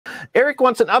Eric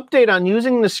wants an update on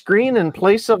using the screen in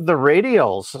place of the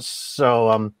radials.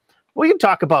 So we can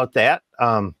talk about that.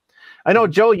 I know,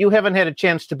 Joe, you haven't had a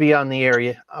chance to be on the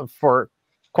air for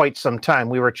quite some time.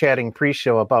 We were chatting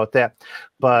pre-show about that.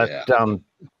 But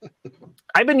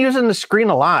I've been using the screen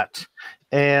a lot,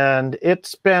 and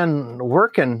it's been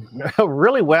working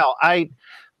really well. I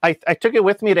took it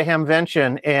with me to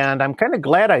Hamvention, and I'm kind of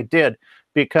glad I did,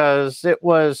 because it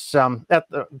was at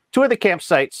two of the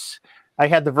campsites, I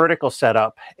had the vertical set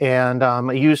up, and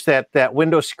I used that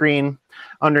window screen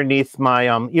underneath my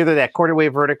either that quarter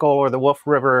wave vertical or the Wolf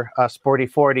River Sporty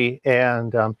 40,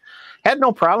 and had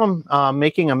no problem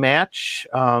making a match,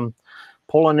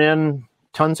 pulling in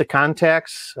tons of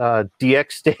contacts,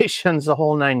 DX stations, the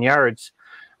whole 9 yards.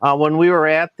 When we were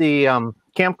at the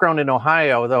campground in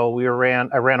Ohio, though,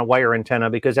 I ran a wire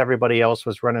antenna because everybody else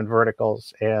was running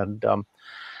verticals, and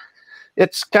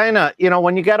it's kind of,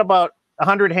 when you got about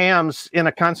 100 hams in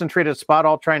a concentrated spot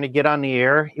all trying to get on the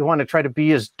air, you want to try to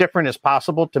be as different as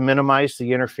possible to minimize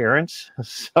the interference.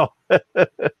 So,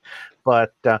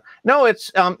 but no, it's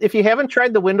if you haven't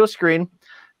tried the window screen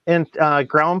and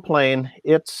ground plane,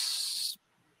 it's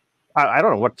I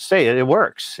don't know what to say. It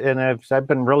works, and I've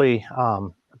been really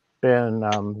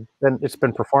it's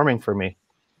been performing for me.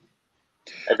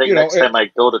 I think next time I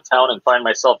go to town and find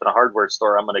myself in a hardware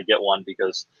store, I'm going to get one,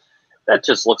 because that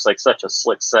just looks like such a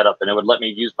slick setup, and it would let me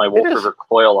use my Wolf River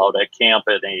coil out at camp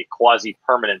in a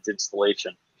quasi-permanent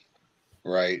installation.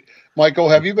 Right. Michael,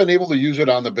 have you been able to use it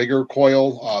on the bigger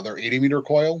coil, their 80-meter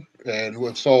coil? And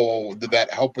if so, did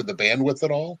that help with the bandwidth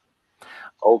at all?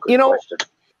 Oh, good question.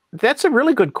 That's a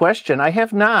really good question. I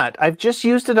have not. I've just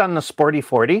used it on the Sporty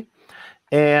 40,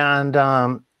 and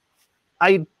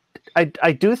I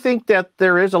do think that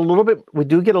there is a little bit. We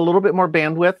do get a little bit more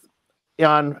bandwidth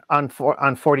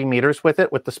on 40 meters with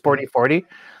it, with the Sporty 40,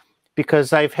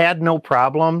 because I've had no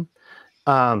problem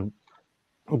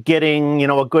getting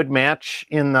a good match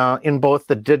in both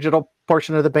the digital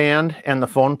portion of the band and the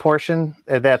phone portion.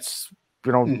 That's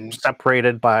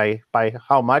separated by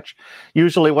how much.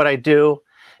 Usually what I do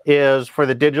is, for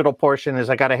the digital portion, is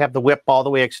I got to have the whip all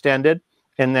the way extended,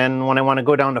 and then when I want to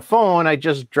go down to phone, I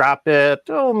just drop it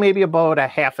maybe about a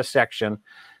half a section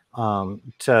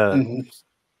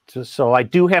so I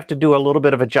do have to do a little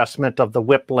bit of adjustment of the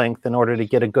whip length in order to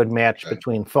get a good match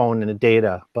between phone and the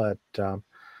data. But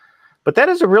that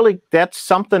is that's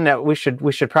something that we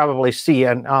should probably see,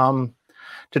 and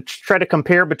to try to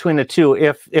compare between the two.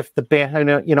 If the band,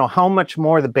 how much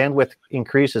more the bandwidth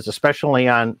increases, especially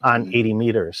on 80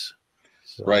 meters.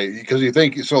 So. Right, because you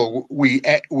think so. We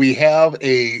have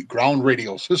a ground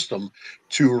radial system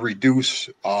to reduce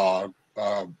ground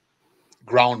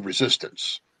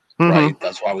resistance. Right,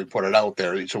 that's why we put it out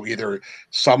there. So either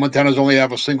some antennas only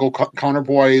have a single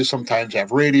counterpoise, sometimes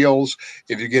have radials.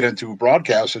 If you get into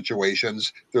broadcast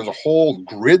situations, there's a whole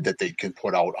grid that they can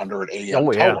put out under an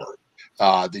AM tower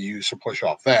to use to push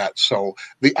off that. So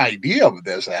the idea of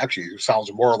this actually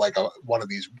sounds more like one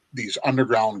of these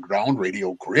underground ground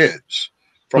radio grids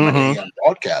from an AM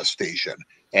broadcast station.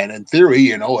 And in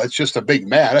theory, it's just a big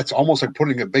mat. It's almost like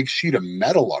putting a big sheet of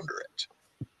metal under it.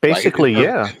 Basically,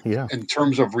 right? yeah. In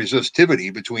terms of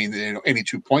resistivity between any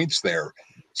 2 points there,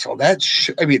 so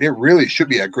it really should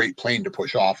be a great plane to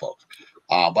push off of.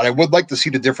 But I would like to see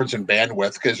the difference in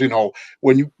bandwidth, because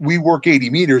when we work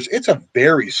 80 meters, it's a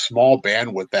very small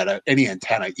bandwidth that any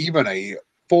antenna, even a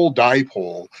full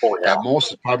dipole, at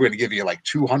most is probably going to give you like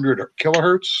 200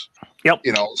 kilohertz. Yep.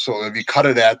 So if you cut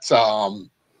it at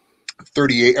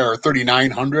 38 or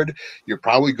 3900, you're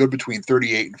probably good between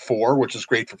 38 and 4, which is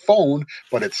great for phone,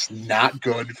 but it's not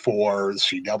good for the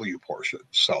CW portion.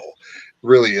 So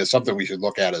really is something we should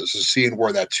look at, is seeing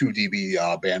where that 2 dB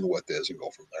bandwidth is and go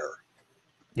from there.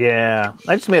 Yeah,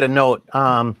 I just made a note.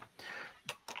 We're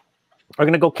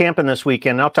going to go camping this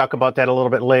weekend. I'll talk about that a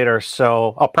little bit later.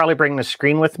 So I'll probably bring the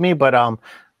screen with me, but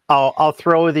I'll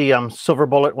throw the Silver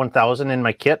Bullet 1000 in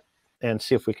my kit and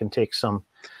see if we can take some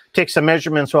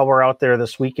measurements while we're out there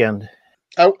this weekend.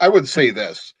 I would say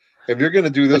this: if you're going to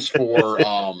do this for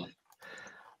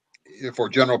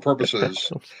general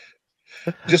purposes,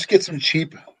 just get some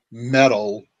cheap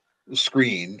metal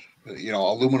screen.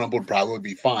 Aluminum would probably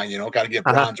be fine. Got to get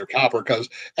bronze or copper, because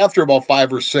after about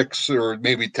 5 or 6 or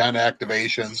maybe 10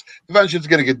 activations, eventually it's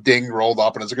going to get dinged, rolled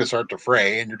up, and it's going to start to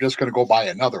fray, and you're just going to go buy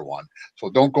another one.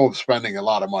 So don't go spending a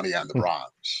lot of money on the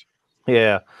bronze.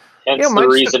 Yeah. Hence the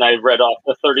reason I read off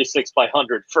the 36 by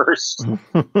 100 first.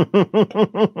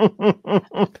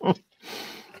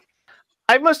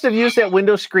 I must have used that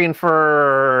window screen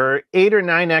for 8 or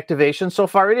 9 activations so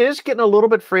far. It is getting a little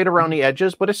bit frayed around the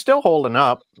edges, but it's still holding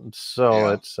up. So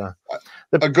it's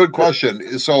a good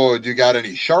question. So, do you got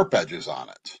any sharp edges on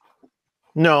it?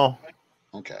 No.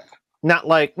 Okay. Not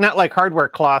like hardware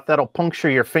cloth that'll puncture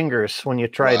your fingers when you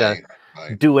try to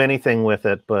do anything with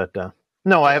it. But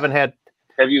no, I haven't had.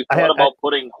 Have you thought about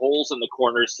putting holes in the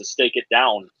corners to stake it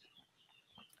down?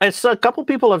 It's a couple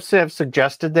people have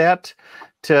suggested that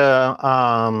to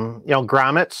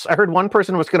grommets. I heard one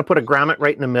person was going to put a grommet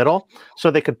right in the middle so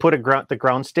they could put the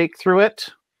ground stake through it.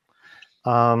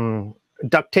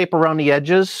 Duct tape around the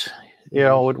edges,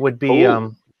 would be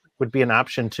an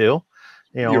option too.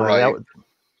 You're right.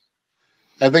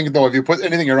 I think though, if you put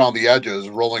anything around the edges,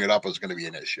 rolling it up is going to be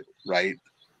an issue, right?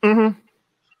 Mm-hmm.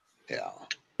 Yeah.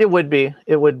 It would be.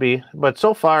 But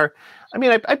so far, I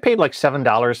mean, I paid like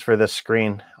 $7 for this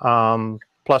screen,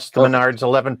 plus the Menards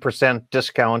 11%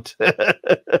 discount.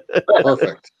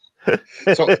 Perfect.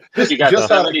 So you got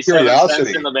just out of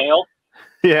curiosity in the mail.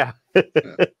 Yeah.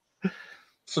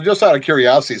 So just out of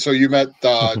curiosity, so you met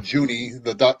Junie,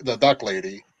 the duck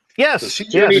lady. Yes.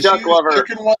 Junie duck lover.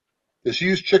 Does she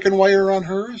use chicken wire on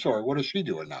hers, or what is she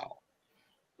doing now?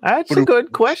 That's a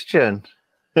good question.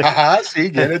 See,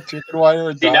 get it, chicken wire.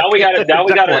 And now we got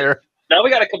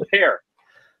to compare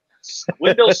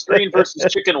window screen versus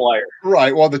chicken wire.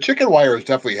 Right. Well, the chicken wire is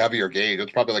definitely heavier gauge.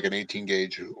 It's probably like an 18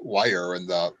 gauge wire, and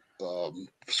the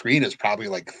screen is probably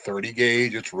like 30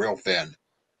 gauge. It's real thin.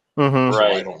 Mm-hmm. So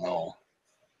right. I don't know.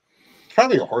 It's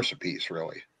probably a horse apiece,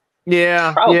 really.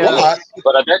 Yeah. Probably. Yeah.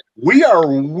 But I bet we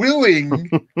are willing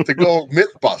to go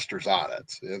Mythbusters on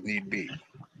it if need be.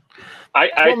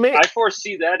 I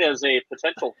foresee that as a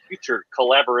potential future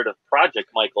collaborative project,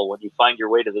 Michael, when you find your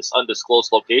way to this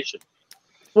undisclosed location.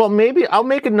 Well, maybe I'll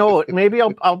make a note. Maybe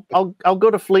I'll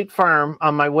go to Fleet Farm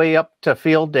on my way up to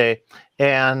Field Day,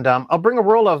 and I'll bring a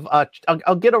roll of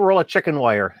I'll get a roll of chicken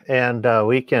wire, and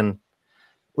we can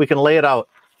lay it out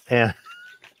and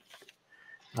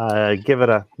give it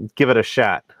a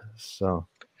shot. So.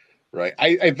 Right.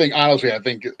 I think honestly, I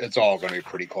think it's all going to be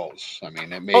pretty close. I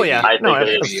mean, it may. Oh yeah, I think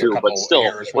it is too, but still,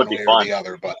 it would be fun. The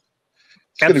other, but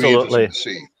it's going to be interesting to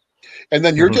see. And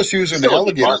then you're just using the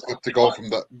alligator clip to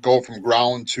go from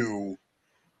ground to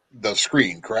the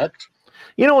screen, correct?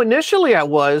 Initially I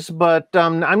was, but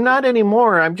I'm not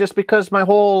anymore. I'm just because my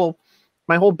whole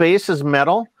base is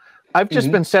metal. I've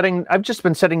just been setting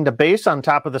the base on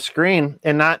top of the screen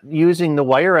and not using the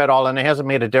wire at all, and it hasn't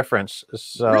made a difference.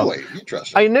 So really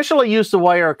interesting. I initially used the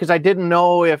wire because I didn't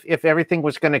know if everything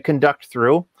was going to conduct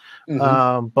through.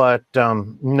 But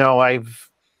no, I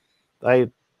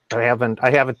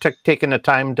haven't taken the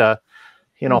time to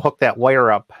hook that wire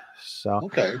up. So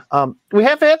okay. We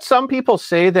have had some people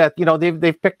say that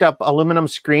they've picked up aluminum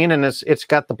screen and it's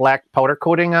got the black powder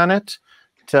coating on it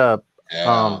to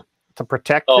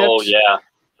protect it. Oh yeah.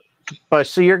 But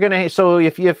so you're gonna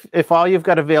if all you've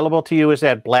got available to you is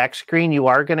that black screen, you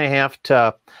are gonna have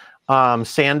to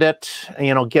sand it.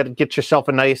 Get yourself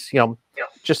a nice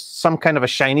just some kind of a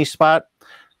shiny spot,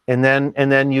 and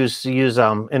then use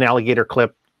an alligator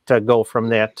clip to go from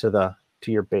that to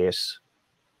your base.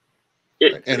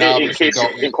 In case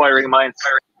inquiring minds.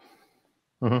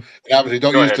 And obviously,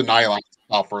 don't use the nylon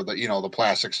stuff or the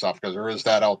plastic stuff, because there is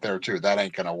that out there too. That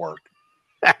ain't gonna work.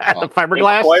 The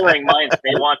fiberglass. Inquiring minds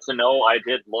may want to know. I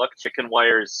did look. Chicken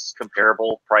wire is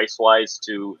comparable price wise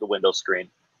to the window screen.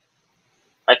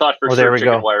 I thought for sure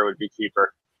chicken wire would be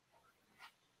cheaper.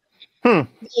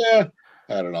 Yeah,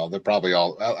 I don't know. They're probably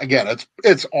all. Again,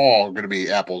 it's all going to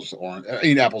be apples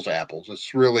to apples.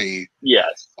 It's really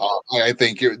yes. I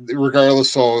think regardless.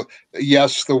 So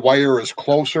yes, the wire is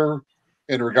closer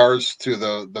in regards to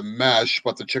the mesh,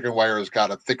 but the chicken wire has got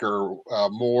a thicker,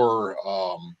 more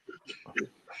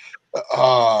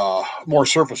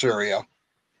surface area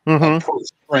per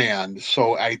strand.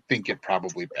 So I think it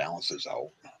probably balances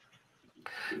out.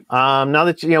 Now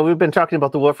that we've been talking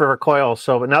about the Wolf River coil,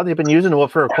 but now that you've been using the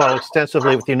Wolf River coil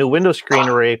extensively with your new window screen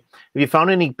array, have you found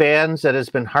any bands that has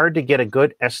been hard to get a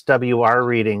good SWR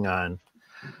reading on?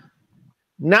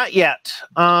 Not yet.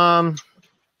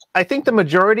 I think the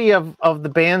majority of the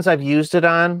bands I've used it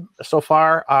on so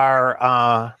far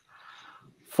are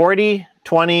 40,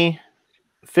 20,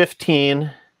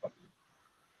 15,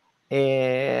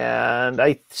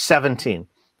 and 17.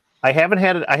 I haven't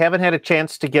had a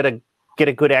chance to get a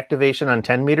good activation on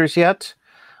 10 meters yet.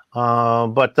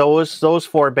 But those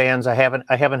 4 bands, I haven't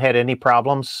had any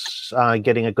problems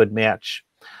getting a good match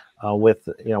with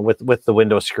the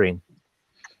window screen.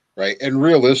 Right, and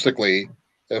realistically,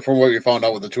 from what we found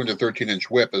out with the 213-inch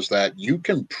whip, is that you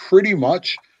can pretty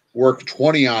much work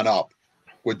 20 on up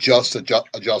with just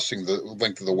adjusting the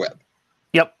length of the whip.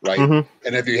 Yep. Right. And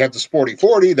if you have the sporty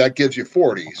 40, that gives you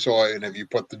 40. So, and if you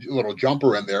put the little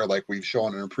jumper in there, like we've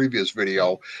shown in a previous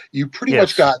video, you pretty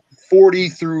much got 40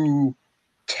 through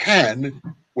 10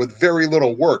 with very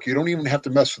little work. You don't even have to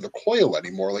mess with the coil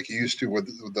anymore like you used to with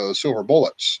the silver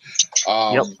bullets.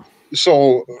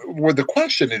 So with the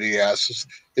question that he asks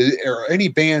is are any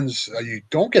bands you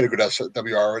don't get a good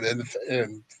SWR,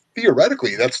 and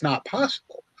theoretically that's not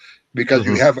possible because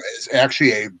you have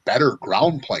actually a better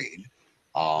ground plane.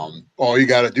 All you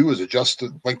got to do is adjust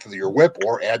the length of your whip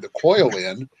or add the coil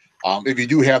in. If you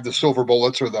do have the silver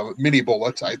bullets or the mini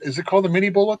bullets, is it called the mini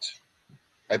bullets?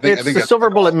 I think the silver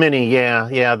bullet mini. Yeah.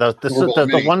 The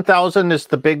 1000 is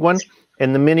the big one,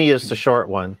 and the mini is the short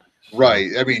one. So. Right.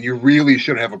 I mean, you really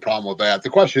shouldn't have a problem with that. The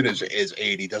question is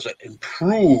 80? Does it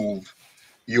improve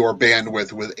your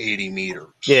bandwidth with 80 meters?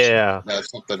 Yeah. So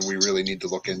that's something we really need to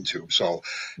look into. So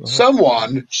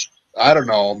someone, I don't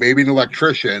know, maybe an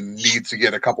electrician needs to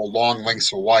get a couple long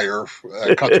lengths of wire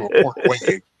cut to a quarter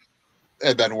wing,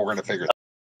 and then we're going to figure it out.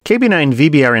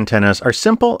 KB9VBR antennas are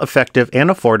simple, effective, and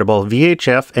affordable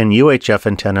VHF and UHF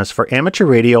antennas for amateur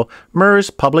radio, MURS,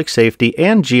 public safety,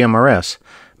 and GMRS.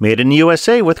 Made in the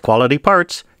USA with quality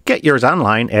parts. Get yours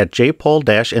online at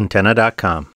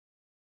jpole-antenna.com.